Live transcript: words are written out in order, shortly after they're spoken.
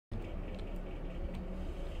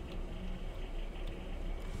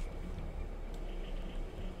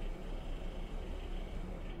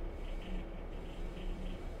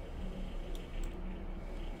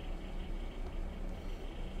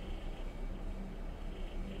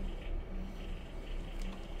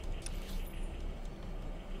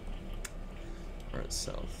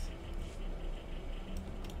south.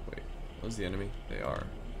 Wait, what's the enemy? They are.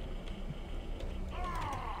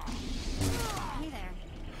 Hey there.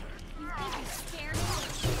 You think you're scared?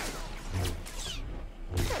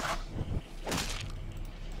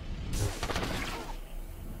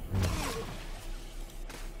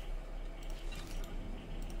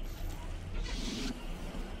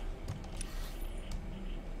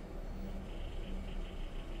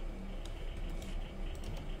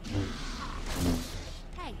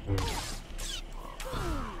 Hey.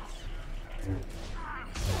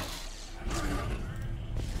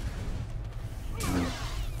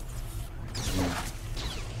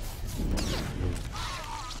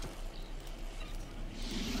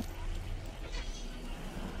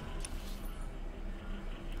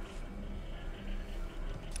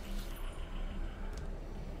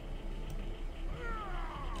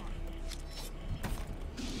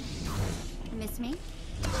 Miss me?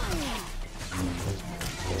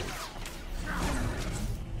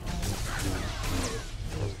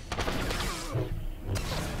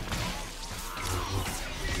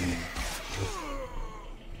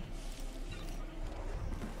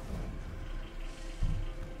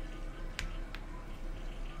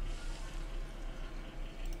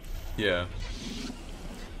 Yeah.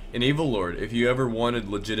 In Evil Lord, if you ever wanted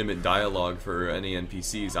legitimate dialogue for any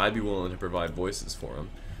NPCs, I'd be willing to provide voices for them.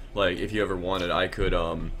 Like, if you ever wanted, I could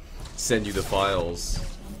send you the files.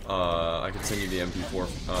 I could send you the MP4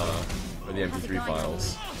 or the MP3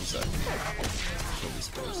 files.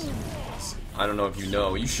 I don't know if you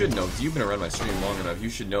know. You should know, because you've been around my stream long enough. You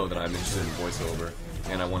should know that I'm interested in voiceover,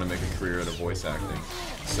 and I want to make a career out of voice acting.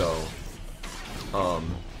 So,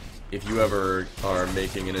 if you ever are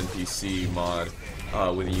making an NPC mod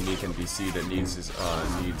with a unique NPC that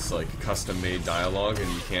needs like custom-made dialogue and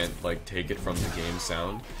you can't like take it from the game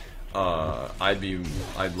sound,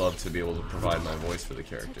 I'd love to be able to provide my voice for the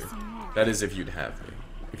character. That is, if you'd have me,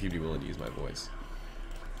 if you'd be willing to use my voice.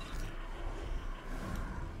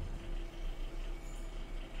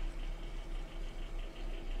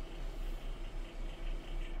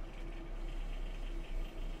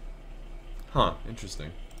 Huh,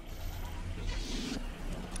 interesting.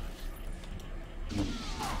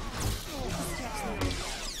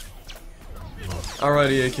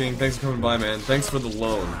 Alright, EA King, thanks for coming by, man. Thanks for the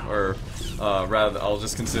loan, or rather, I'll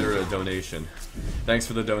just consider it a donation. Thanks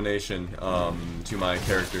for the donation to my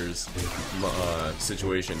character's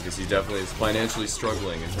situation, because he definitely is financially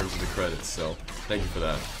struggling in terms of the credits, so thank you for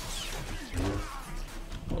that.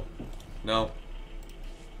 Oh, no.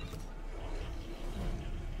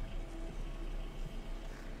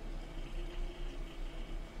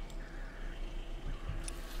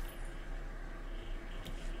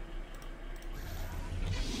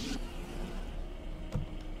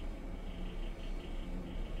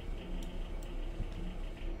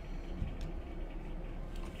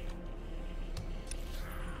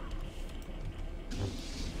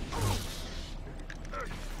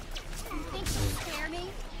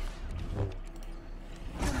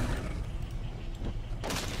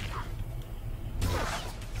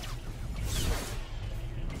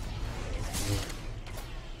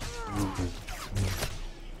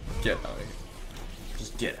 Get out of here.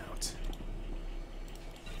 Just get out.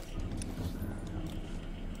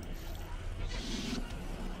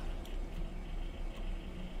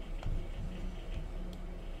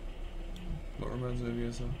 What reminds me of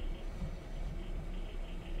ESO?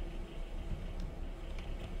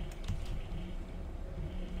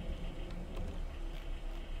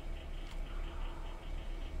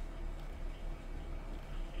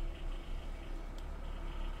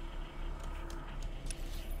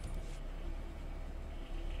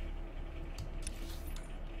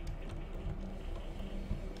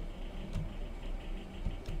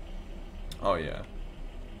 Oh yeah.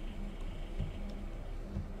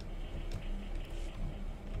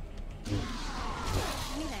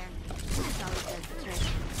 Hey there. This always does the trick.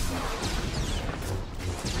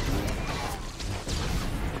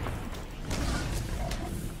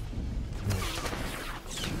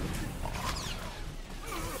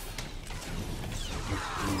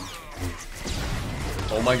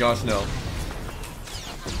 Oh my gosh, no.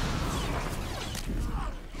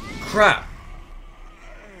 Crap!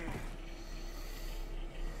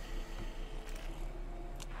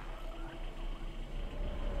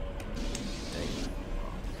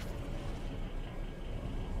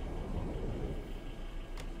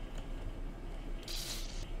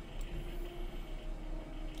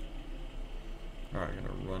 Alright, I'm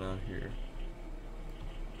gonna run out here.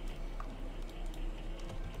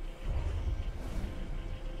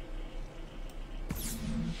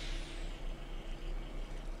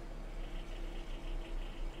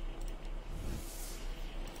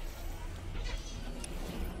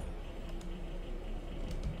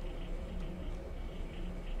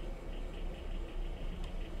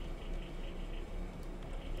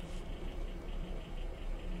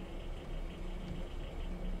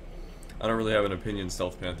 I don't really have an opinion,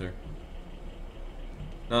 Stealth Panther.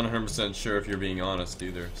 Not 100% sure if you're being honest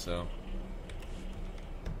either, so.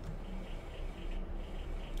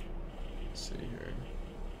 Let's see here.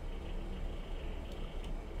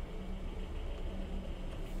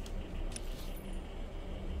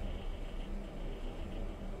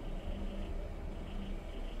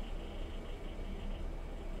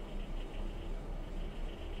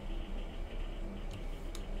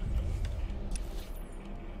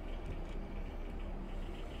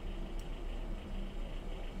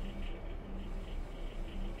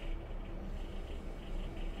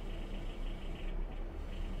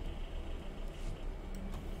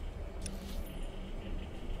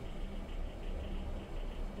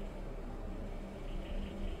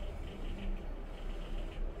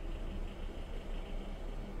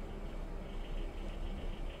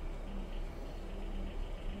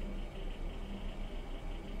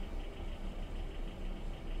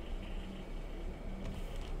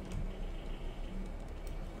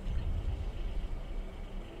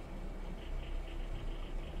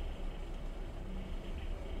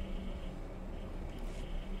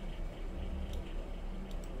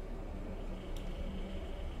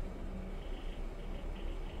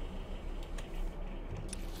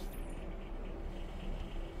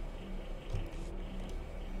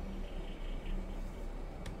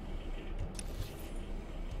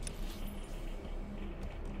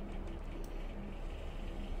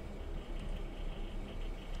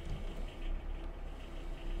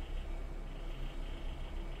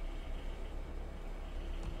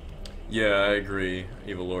 Yeah, I agree,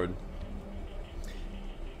 Evil Lord.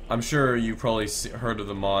 I'm sure you probably heard of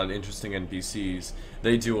the mod Interesting NPCs.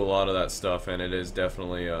 They do a lot of that stuff, and it is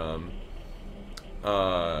definitely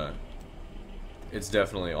it's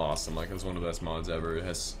definitely awesome. Like, it's one of the best mods ever. It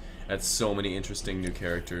has so many interesting new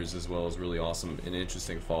characters, as well as really awesome and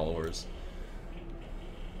interesting followers.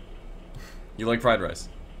 You like fried rice?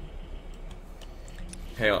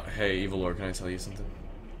 Hey, Evil Lord, can I tell you something?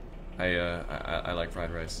 I like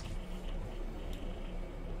fried rice.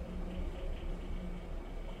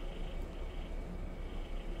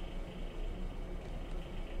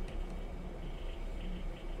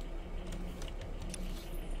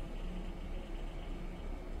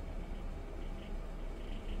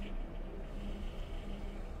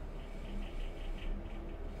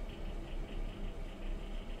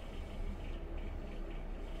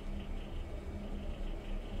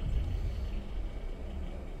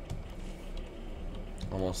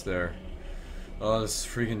 Almost there. Oh, this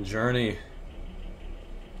freaking journey.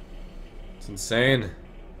 It's insane.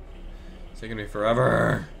 It's taking me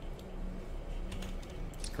forever.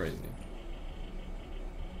 It's crazy.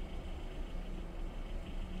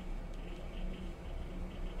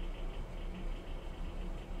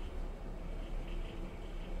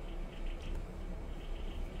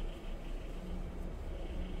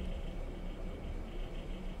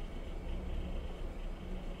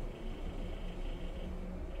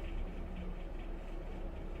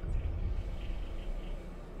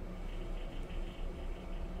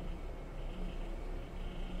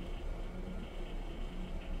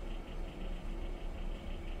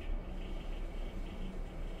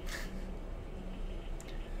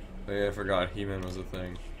 Oh yeah, I forgot He-Man was a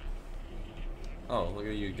thing. Oh, look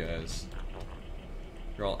at you guys.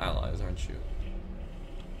 You're all allies, aren't you?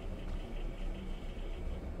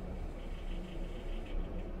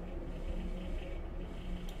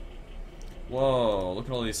 Whoa, look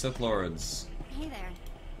at all these Sith Lords. Hey there.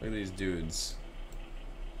 Look at these dudes.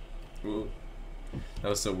 Ooh. That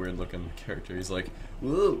was so weird looking character. He's like,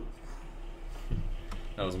 whoa.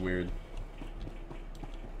 That was weird.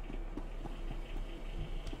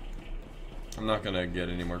 I'm not gonna get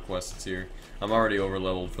any more quests here. I'm already over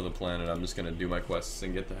leveled for the planet. I'm just gonna do my quests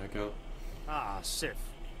and get the heck out. Ah, Sith.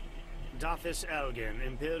 Darthis Elgin,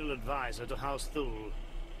 Imperial Advisor to House Thule.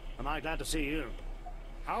 Am I glad to see you?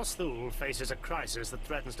 House Thule faces a crisis that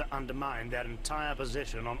threatens to undermine their entire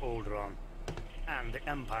position on Alderaan. And the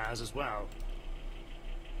Empire's as well.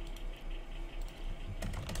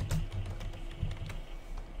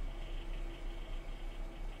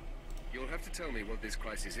 You'll have to tell me what this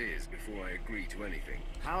crisis is before I agree to anything.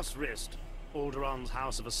 House Rist, Alderaan's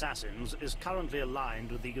House of Assassins, is currently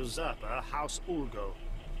aligned with the usurper House Ulgo.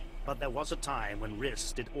 But there was a time when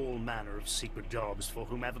Rist did all manner of secret jobs for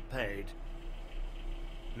whomever paid.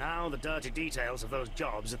 Now the dirty details of those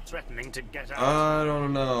jobs are threatening to get out. I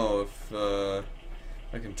don't know if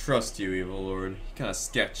I can trust you, Evil Lord. You kind of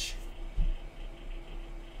sketch.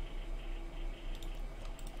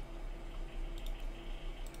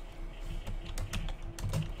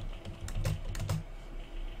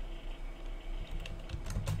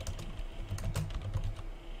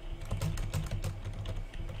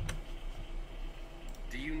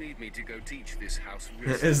 me to go teach this house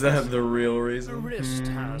Risk. Is that the real The reason? Rist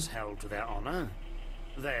has held to their honor.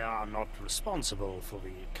 They are not responsible for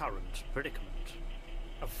the current predicament.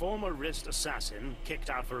 A former Rist assassin,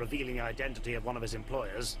 kicked out for revealing the identity of one of his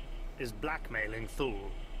employers, is blackmailing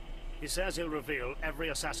Thule. He says he'll reveal every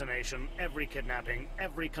assassination, every kidnapping,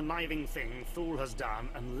 every conniving thing Thule has done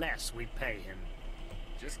unless we pay him.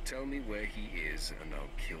 Just tell me where he is, and I'll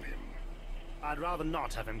kill him. I'd rather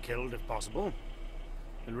not have him killed if possible.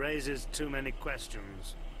 It raises too many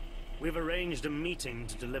questions. We've arranged a meeting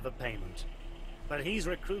to deliver payment, but he's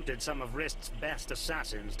recruited some of Rist's best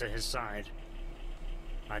assassins to his side.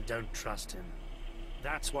 I don't trust him.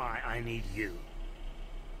 That's why I need you.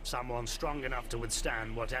 Someone strong enough to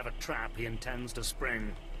withstand whatever trap he intends to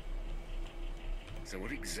spring. So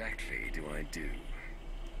what exactly do I do?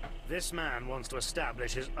 This man wants to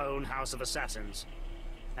establish his own house of assassins,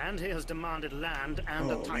 and he has demanded land and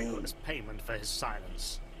a title as payment for his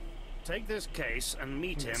silence. Take this case and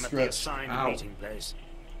meet him at the assigned meeting place.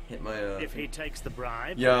 Hit my If he takes the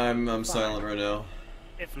bribe, yeah, I'm silent right now.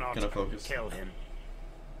 if not, Can I focus? kill him.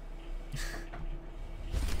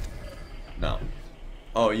 No.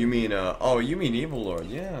 Oh, you mean Evil Lord?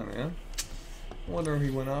 Yeah, man. I wonder where he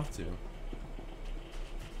went off to.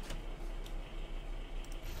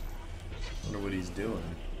 Wonder what he's doing.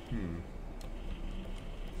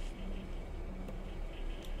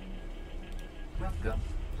 Welcome.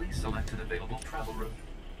 Please select an available travel route.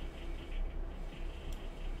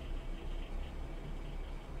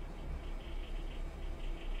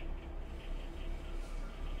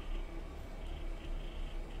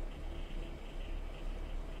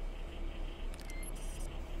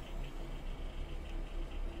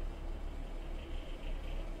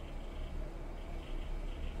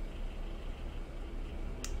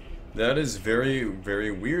 That is very, very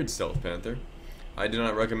weird, Stealth Panther. I do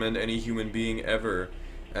not recommend any human being ever,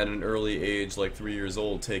 at an early age, like 3 years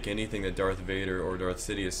old, take anything that Darth Vader or Darth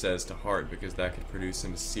Sidious says to heart, because that could produce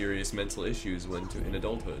some serious mental issues in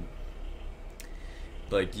adulthood.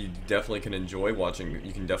 Like, you definitely can enjoy watching,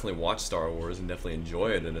 you can definitely watch Star Wars and definitely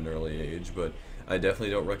enjoy it at an early age, but I definitely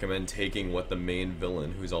don't recommend taking what the main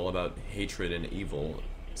villain, who's all about hatred and evil,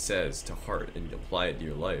 says to heart and apply it to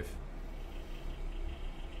your life.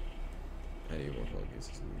 I need more focus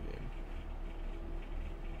in the game.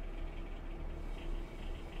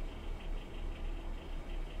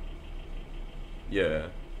 Yeah.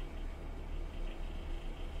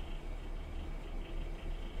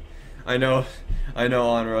 I know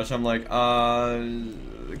Onrush. I'm like,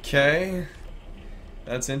 okay.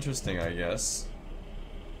 That's interesting, I guess.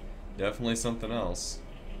 Definitely something else.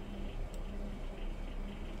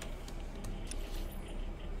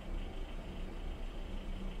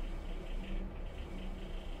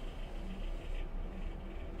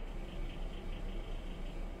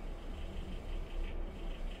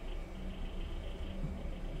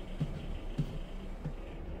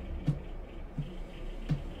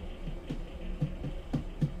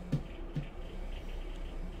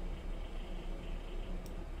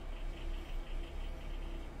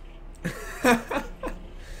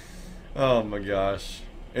 Oh my gosh.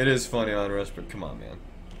 It is funny, Onrush, but come on, man.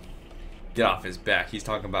 Get off his back. He's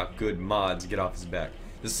talking about good mods. Get off his back.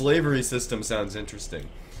 The slavery system sounds interesting.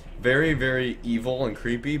 Very, very evil and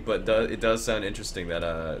creepy, but it does sound interesting that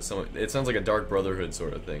it sounds like a Dark Brotherhood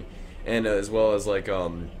sort of thing. And as well as like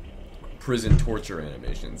prison torture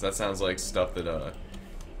animations. That sounds like stuff that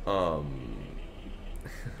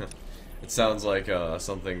it sounds like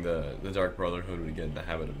something the Dark Brotherhood would get in the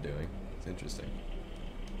habit of doing. It's interesting.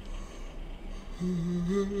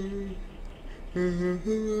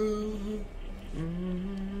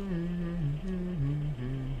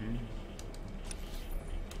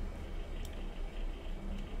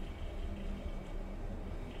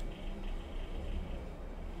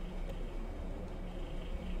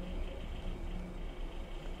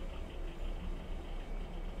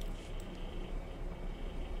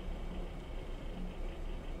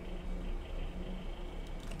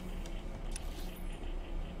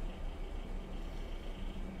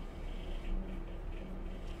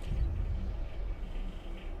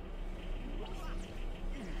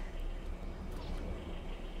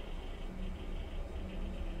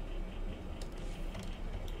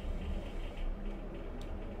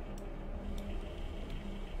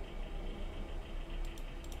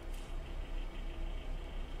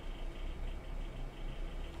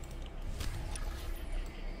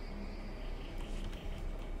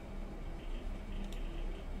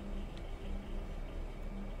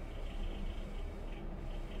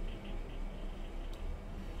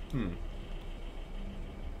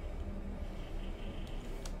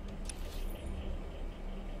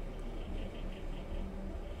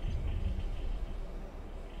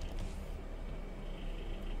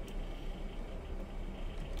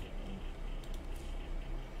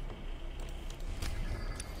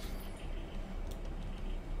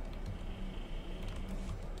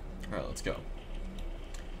 Alright, let's go.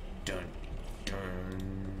 Dun, dun,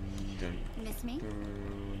 dun, Miss me?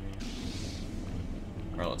 dun.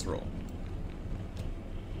 Alright, let's roll.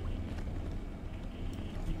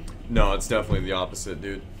 No, it's definitely the opposite,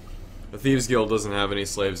 dude. The Thieves Guild doesn't have any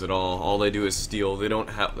slaves at all. All they do is steal. They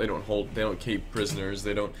don't keep prisoners.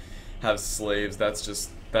 They don't have slaves.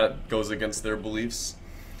 That goes against their beliefs.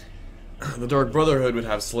 The Dark Brotherhood would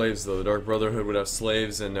have slaves, though. The Dark Brotherhood would have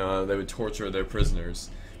slaves, and they would torture their prisoners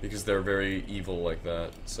because they're very evil like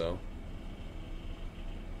that. So.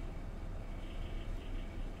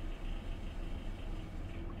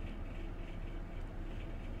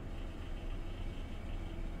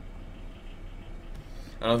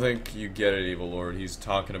 I don't think you get it, Evil Lord. He's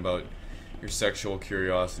talking about your sexual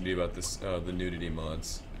curiosity about this, the nudity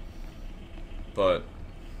mods. But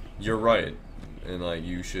you're right, and like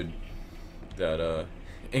you should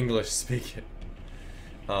English speaking.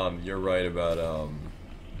 You're right about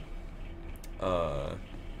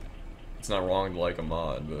it's not wrong to like a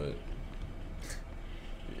mod, but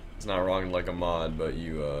it's not wrong to like a mod, but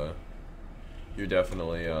you're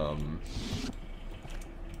definitely I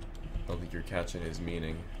don't think you're catching his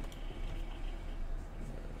meaning.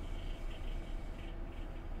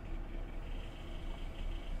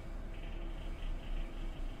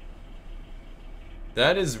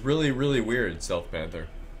 That is really, really weird, Self Panther.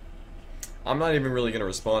 I'm not even really going to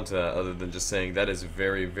respond to that other than just saying that is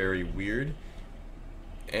very, very weird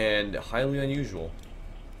and highly unusual.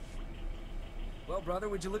 Well, brother,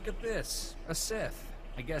 would you look at this? A Sith.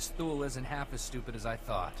 I guess Thule isn't half as stupid as I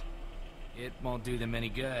thought. It won't do them any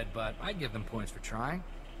good, but I give them points for trying.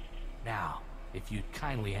 Now, if you'd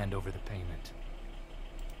kindly hand over the payment.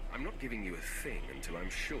 I'm not giving you a thing until I'm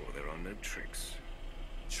sure there are no tricks.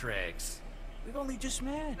 Tricks? We've only just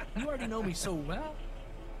met. You already know me so well.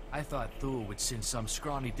 I thought Thule would send some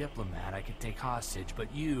scrawny diplomat I could take hostage,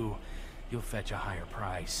 but you'll fetch a higher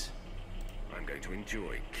price. I'm going to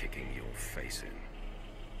enjoy kicking your face in.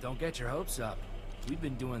 Don't get your hopes up. We've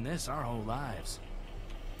been doing this our whole lives.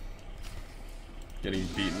 Getting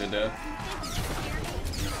beaten to death.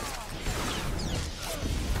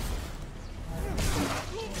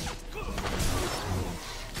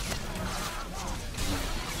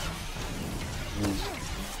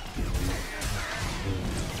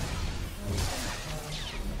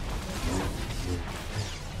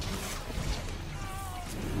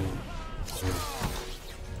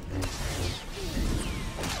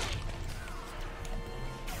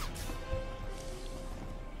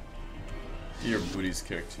 Get your booties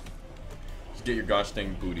kicked. Just get your gosh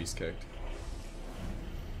dang booties kicked.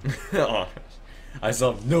 Oh, I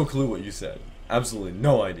still have no clue what you said. Absolutely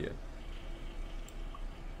no idea.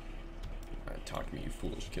 Alright, talk to me, you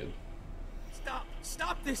foolish kid.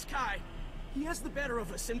 Stop this guy! He has the better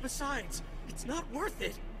of us, and besides, it's not worth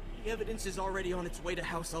it. The evidence is already on its way to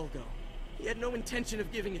House Ulgo. He had no intention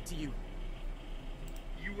of giving it to you.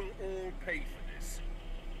 You will all pay for this.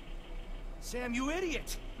 Sam, you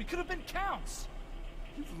idiot! We could have been counts!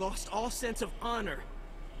 You've lost all sense of honor.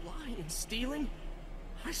 Lying and stealing?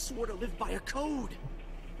 I swore to live by a code.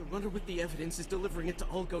 The runner with the evidence is delivering it to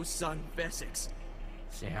Ulgo's son, Vesix.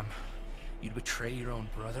 Sam, you'd betray your own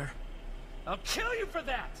brother? I'll kill you for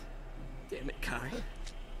that! Damn it, Kai.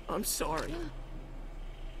 I'm sorry.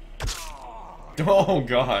 Oh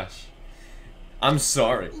gosh. I'm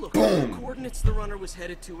sorry. Look, Boom! the coordinates the runner was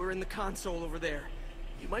headed to are in the console over there.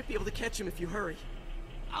 You might be able to catch him if you hurry.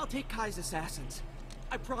 I'll take Kai's assassins.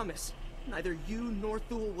 I promise. Neither you nor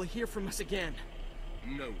Thule will hear from us again.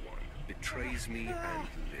 No one betrays me and lives.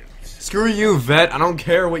 Screw you, vet. I don't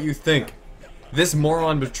care what you think. This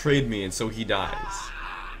moron betrayed me and so he dies.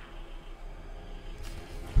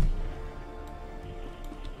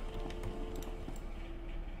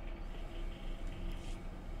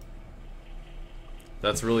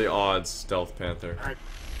 That's really odd, Stealth Panther.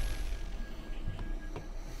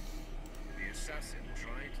 The assassin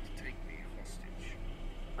tried to take me hostage.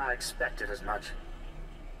 I expected as much.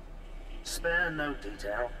 Spare no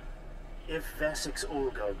detail. If Vesix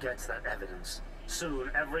Ulgo gets that evidence, soon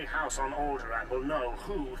every house on Alderaan will know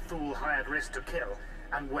who Thule hired Risk to kill,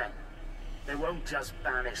 and when. They won't just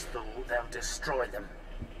banish Thule, they'll destroy them.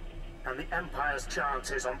 And the Empire's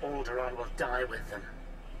chances on Alderaan will die with them.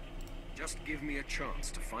 Just give me a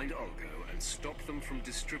chance to find Ulgo and stop them from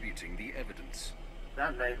distributing the evidence.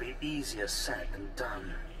 That may be easier said than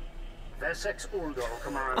done. Vesix Ulgo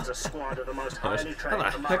commands a squad of the most highly trained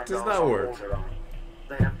How the heck commandos does that on work? Alderaan.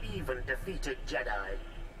 They have even defeated Jedi.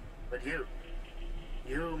 But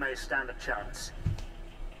you may stand a chance.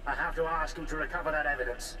 I have to ask you to recover that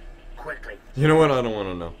evidence. Quickly. You know what? I don't want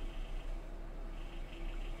to know.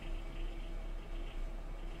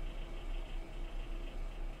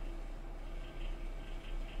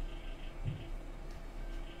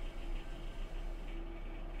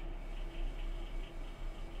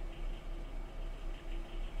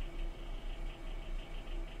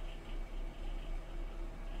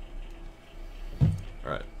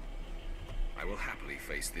 happily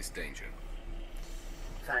face this danger.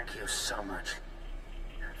 Thank you so much.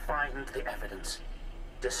 Find the evidence,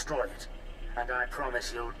 destroy it, and I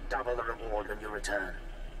promise you'll double the reward when you return.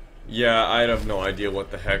 Yeah, I have no idea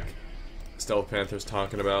what the heck Stealth Panther's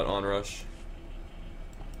talking about, Onrush.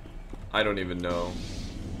 I don't even know.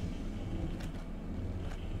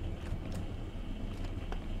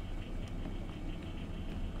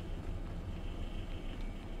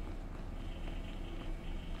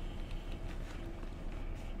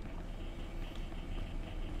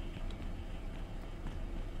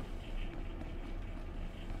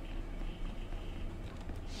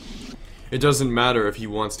 It doesn't matter if he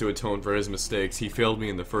wants to atone for his mistakes. He failed me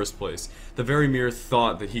in the first place. The very mere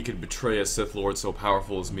thought that he could betray a Sith Lord so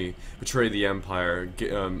powerful as me, betray the Empire,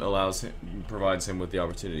 provides him with the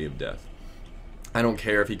opportunity of death. I don't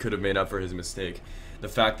care if he could have made up for his mistake. The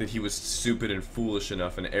fact that he was stupid and foolish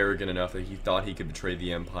enough and arrogant enough that he thought he could betray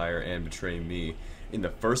the Empire and betray me in the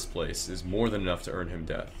first place is more than enough to earn him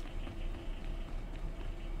death.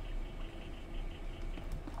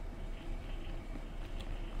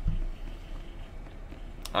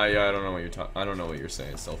 I don't know what you're I don't know what you're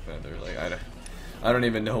saying, Stealth Panther. Like I don't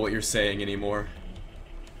even know what you're saying anymore.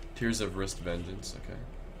 Tears of Wrist Vengeance. Okay.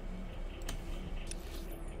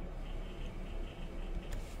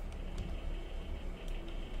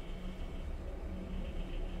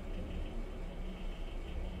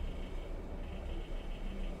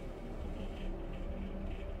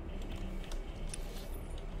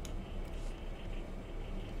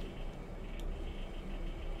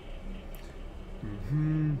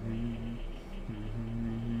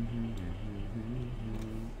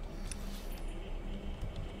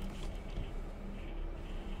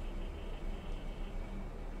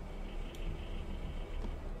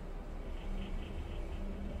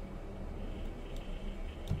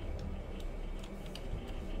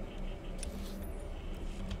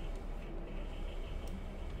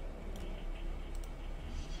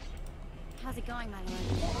 How's it going, my lord?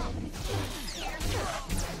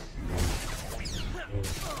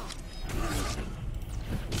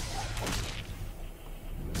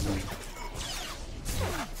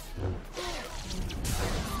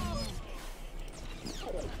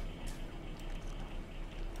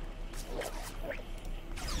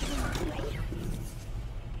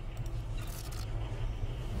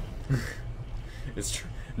 It's true.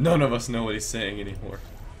 None of us know what he's saying anymore.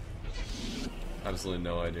 Absolutely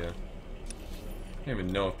no idea. I don't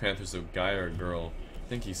even know if Panther's a guy or a girl. I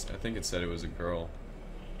think it said it was a girl.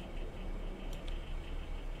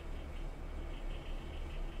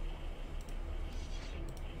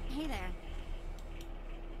 Hey there.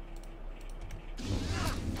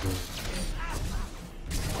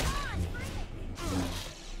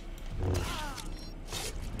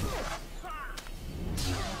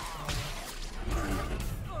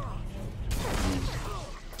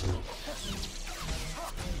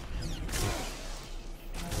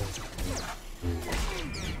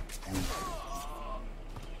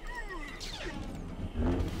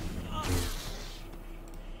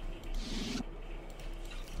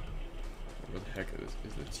 What the heck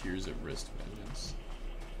is the Tears of Wrist Vengeance?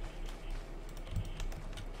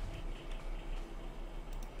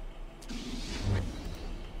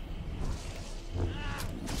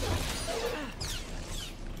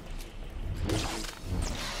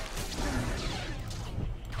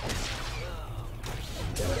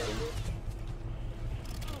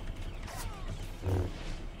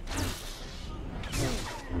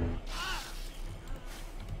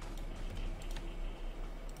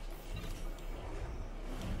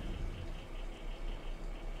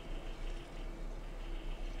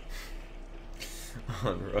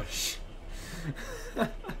 On Rush.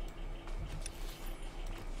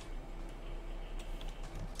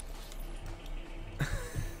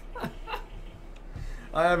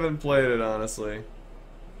 I haven't played it, honestly.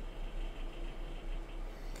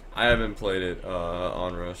 I haven't played it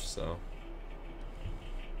on Rush, so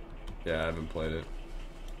yeah, I haven't played it.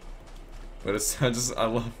 But it's I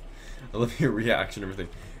love your reaction and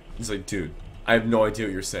everything. He's like, dude, I have no idea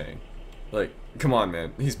what you're saying. Like, come on,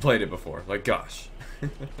 man. He's played it before. Like, gosh. I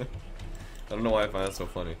don't know why I find that so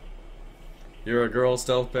funny. You're a girl,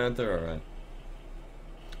 Stealth Panther? Alright.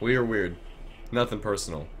 We are weird. Nothing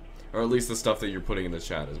personal. Or at least the stuff that you're putting in the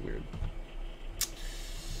chat is weird.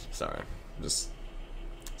 Sorry. I'm just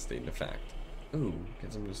stating a fact. Ooh,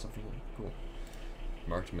 get some new stuff from there. Cool.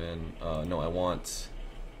 Marked Man. No, I want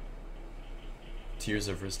Tears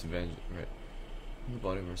of Wrist Vengeance. Right. The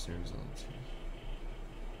body of mercenaries on tears.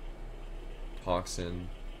 Toxin.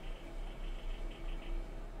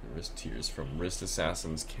 Wrist Tears from Wrist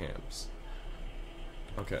Assassins camps.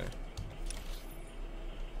 Okay.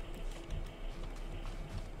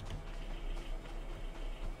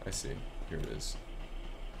 I see. Here it is.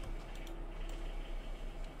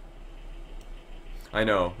 I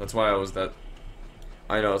know. That's why I was that.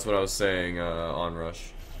 I know. That's what I was saying.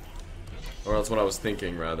 Onrush. Or that's what I was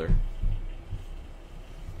thinking, rather.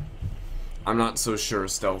 I'm not so sure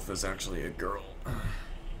Stealth is actually a girl.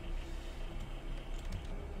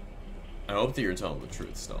 I hope that you're telling the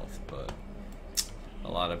truth, Stealth, but a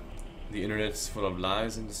lot of the internet's full of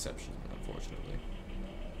lies and deception, unfortunately.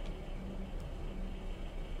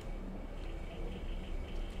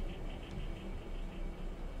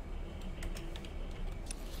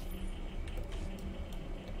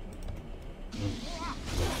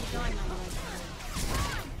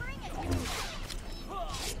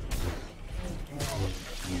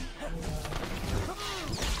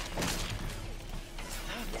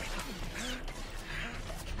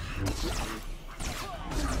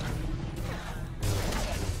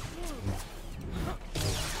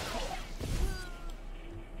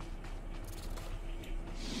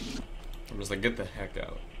 I'm just like, get the heck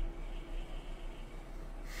out.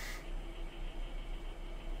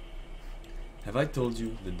 Have I told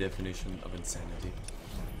you the definition of insanity?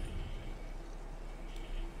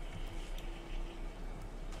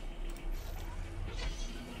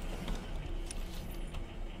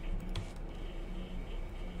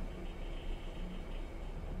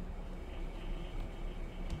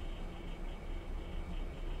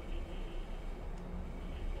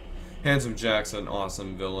 Handsome Jack's an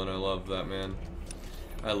awesome villain. I love that, man.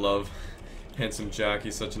 I love Handsome Jack.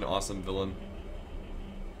 He's such an awesome villain.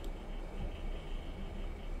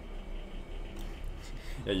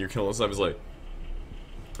 Yeah, you're killing stuff. It's like,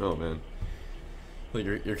 oh man, like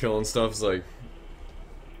you're killing stuff. It's like,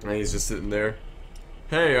 and he's just sitting there.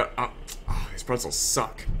 Hey, these pretzels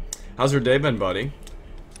suck. How's your day been, buddy?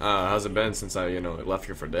 How's it been since I, left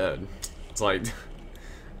you for dead? It's like,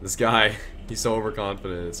 this guy, he's so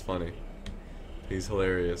overconfident. It's funny. He's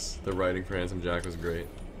hilarious. The writing for Handsome Jack was great.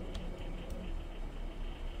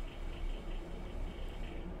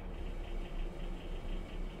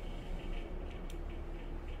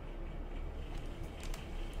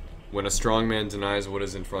 When a strong man denies what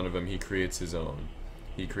is in front of him, he creates his own.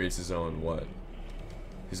 He creates his own what?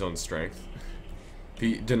 His own strength.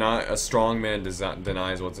 If a strong man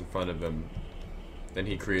denies what's in front of him, then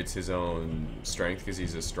he creates his own strength because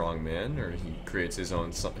he's a strong man, or he creates his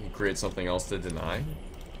own. He creates something else to deny.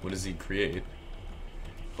 What does he create?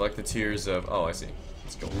 Collect the tears of. Oh, I see.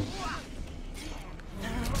 Let's go.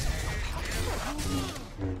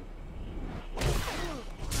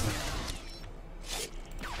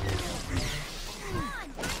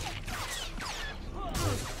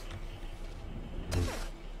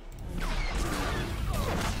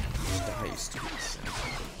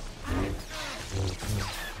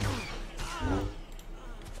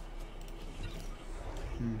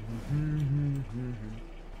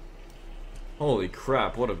 Holy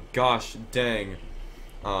crap, what a gosh dang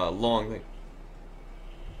long thing.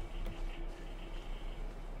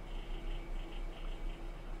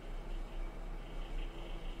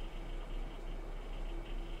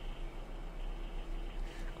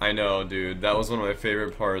 I know, dude. That was one of my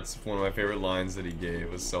favorite parts, one of my favorite lines that he gave.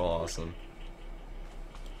 It was so awesome.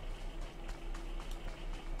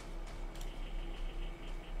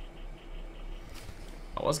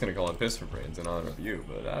 I was gonna call it Piss for Brains in honor of you,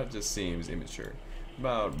 but that just seems immature.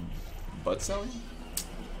 About butt selling?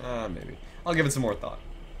 Maybe. I'll give it some more thought.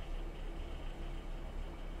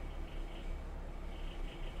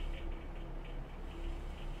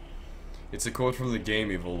 It's a quote from the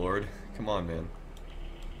game, Evil Lord. Come on, man.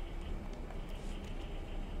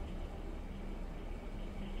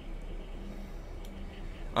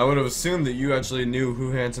 I would have assumed that you actually knew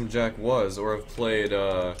who Handsome Jack was, or have played,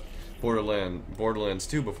 Borderlands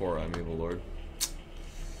 2 before I'm Evil Lord.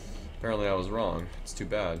 Apparently I was wrong. It's too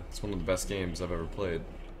bad. It's one of the best games I've ever played.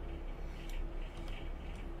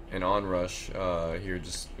 And Onrush here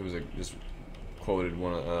just quoted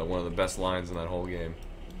one of the best lines in that whole game.